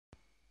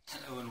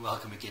Hello and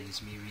welcome again,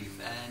 it's me Reef,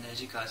 and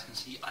as you guys can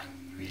see I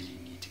really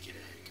need to get a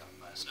haircut.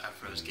 My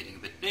afro is getting a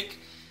bit big,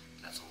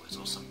 but that's always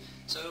awesome.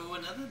 So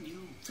another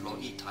new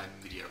vloggy type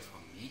video from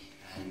me,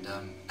 and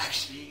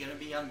actually going to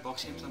be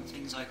unboxing some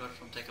things I got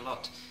from Technica.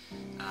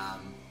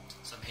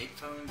 Some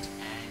headphones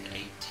and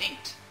a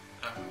tent.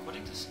 I'm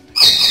recording this in the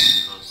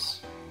kitchen because,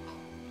 well,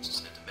 I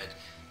just had to bed,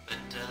 but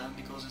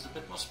because there's a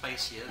bit more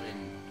space here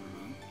than the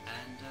room,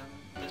 and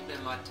a bit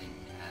better lighting,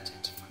 and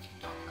it's fucking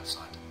dark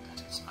outside, and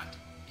it's night.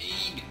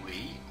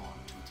 Anyway, on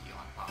to the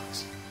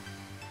unboxing.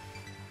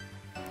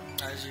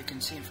 As you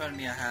can see in front of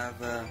me, I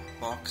have a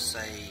box,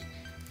 a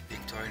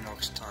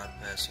Victorinox type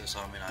Swiss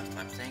Army knife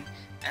type thing,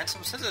 and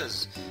some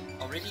scissors.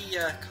 Already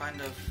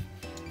kind of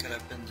cut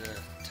open the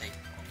tape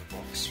on the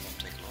box from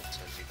Technica,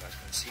 so as you guys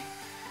can see.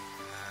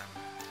 I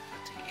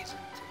think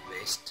isn't the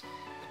best.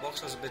 The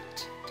box was a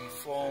bit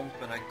deformed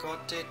when I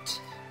got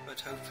it, but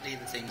hopefully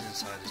the things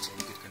inside is in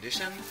good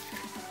condition.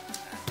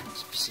 And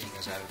seeing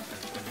as I have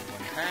only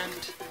one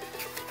hand,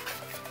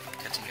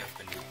 cutting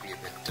open would be a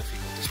bit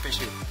difficult,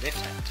 especially with my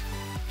left hand.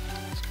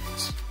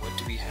 So what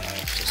do we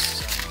have?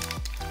 Just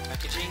some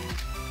packaging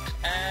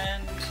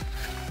and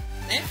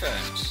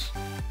earphones,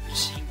 which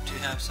seem to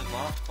have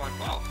survived quite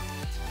well.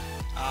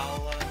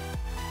 I'll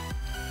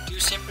do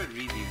separate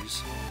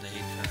reviews on the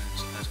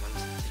headphones as well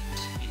as the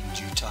things in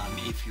due time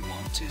if you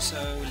want to,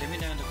 so let me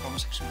know in the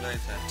comment section below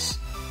if that's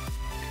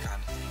the kind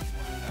of thing you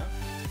want to know.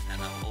 And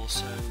I'll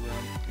also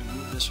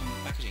remove this from the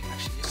packaging.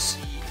 Actually, let's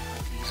see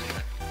how easy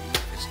that would be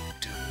if it's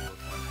doable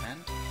with one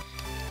hand.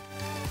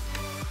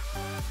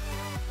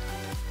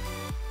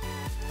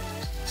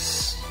 Let's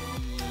see.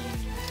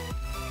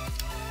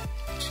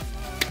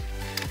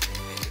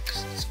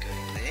 It's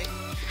going there.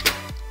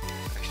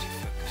 Actually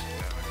focusing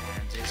where my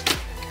hand is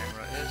and the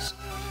camera is.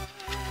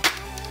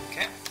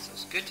 Okay, so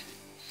it's good.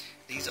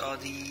 These are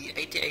the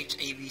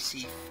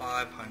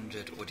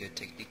ATH-AVC500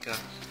 Audio-Technica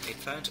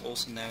headphones,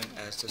 also known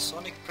as the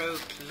Sonic Pro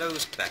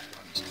closed back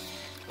ones.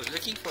 I was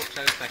looking for a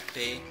closed back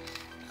pair,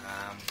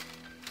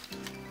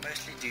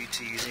 mostly due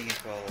to using it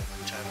while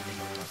traveling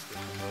with a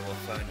mobile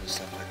phone and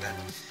stuff like that.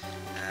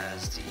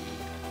 As the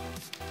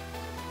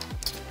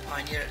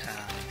Pioneer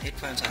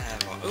headphones I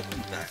have are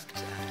open backed,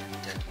 and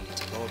that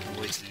means a lot of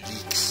noise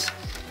leaks. A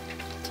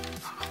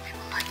lot of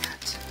people like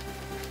that.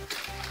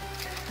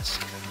 Okay, let's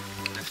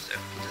lift it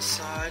open this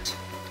side.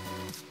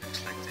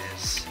 Looks like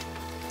there's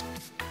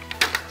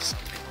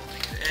something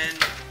holding it in.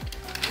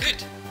 Good.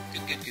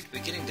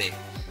 We're getting there.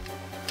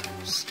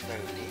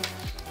 Slowly.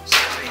 So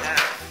we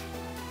have.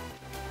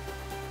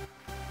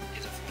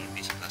 Here's a fallen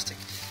piece of plastic.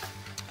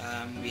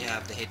 We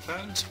have the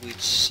headphones,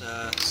 which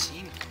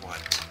seem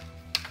quite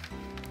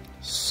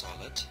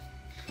solid.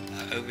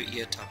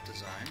 Over-ear type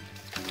design.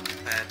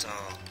 Pads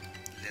are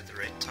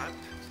leatherette type.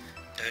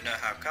 Don't know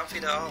how comfy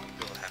they are.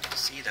 We'll have to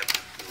see. That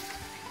will be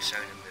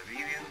shown in the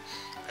review.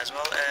 As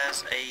well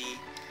as a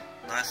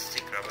nice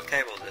thick rubber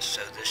cable.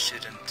 So this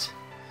shouldn't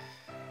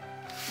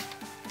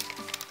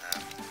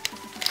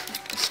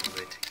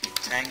get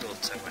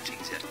tangled so much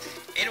easier.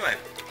 Anyway,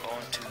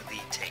 on to the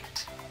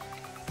tent.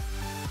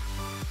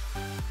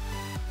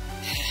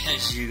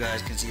 As you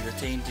guys can see, the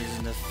tent is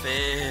in a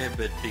fair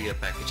bit bigger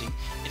packaging.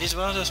 It is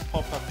one of those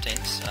pop-up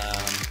tents,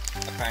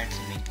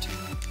 apparently meant to be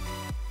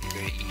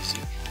very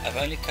easy. I've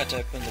only cut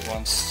open the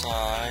one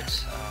side.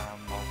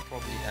 I'll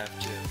probably have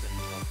to open a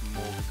lot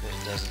more because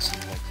it doesn't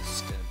seem like this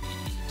is going to be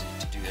easy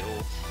to do at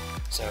all.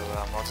 So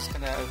I'm just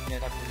going to open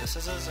it up with the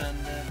scissors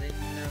and then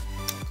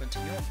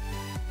continue on.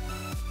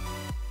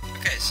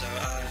 Okay, so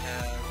I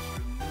have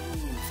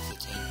removed the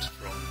tent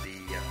from the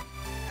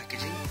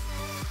packaging.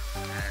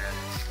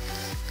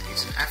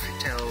 It's an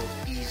Afritrail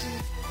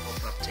easy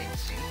pop-up tent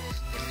thing.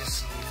 Let me just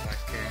see if I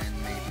can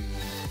maybe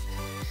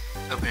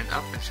open it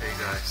up and show you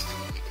guys the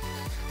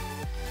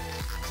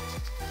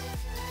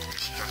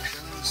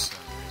instructions.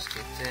 Let's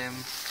get them.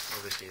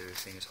 Obviously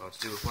everything is hard to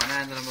do with one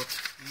hand and I'm not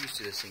used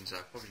to this thing, so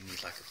I probably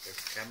need like a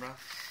perfect camera.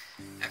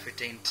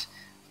 Afritrail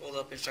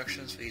fold-up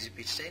instructions for easy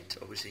pitch tent.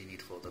 Obviously you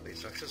need fold-up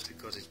instructions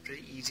because it's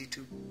pretty easy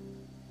to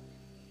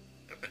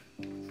open.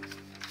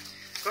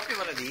 Got me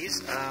one of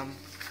these.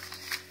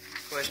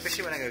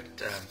 Especially when I go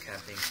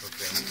camping for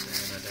friends and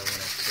I don't want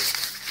to take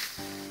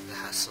the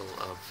hassle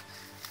of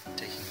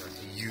taking like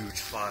a huge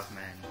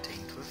 5-man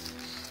tent with.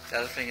 The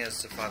other thing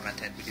is the 5-man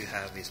tent we do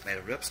have is made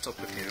of ripstop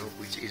material,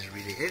 which is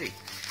really heavy.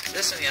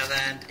 This on the other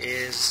hand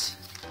is,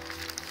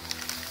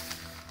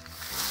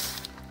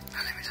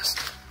 let me just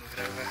move it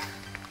over.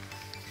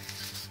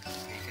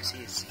 You can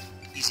see it's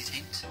easy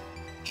tent,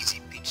 easy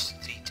pitch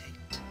 3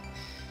 tent.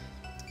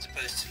 It's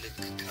supposed to look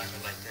kind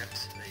of like that,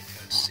 but you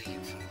can't see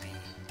it through the.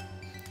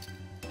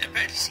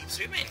 Apparently seems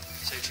to remain,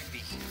 so it should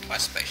be quite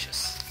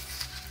spacious,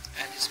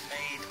 and it's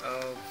made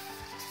of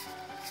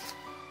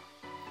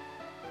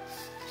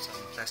some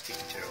plastic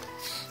material,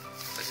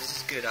 but this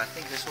is good. I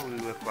think this will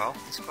work well.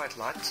 It's quite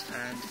light,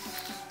 and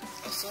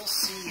I'll still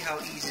see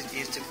how easy it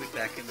is to put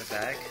back in the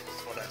bag.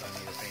 Thought I don't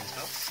need a friend's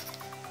help.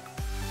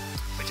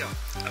 But yeah,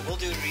 I will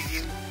do a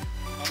review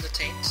on the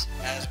tent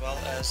as well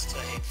as the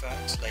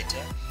headphones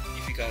later.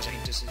 If you guys are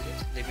interested in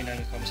it, let me know in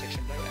the comment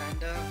section below,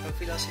 and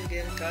hopefully I'll see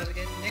you guys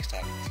again next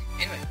time.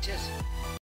 Anyway, cheers.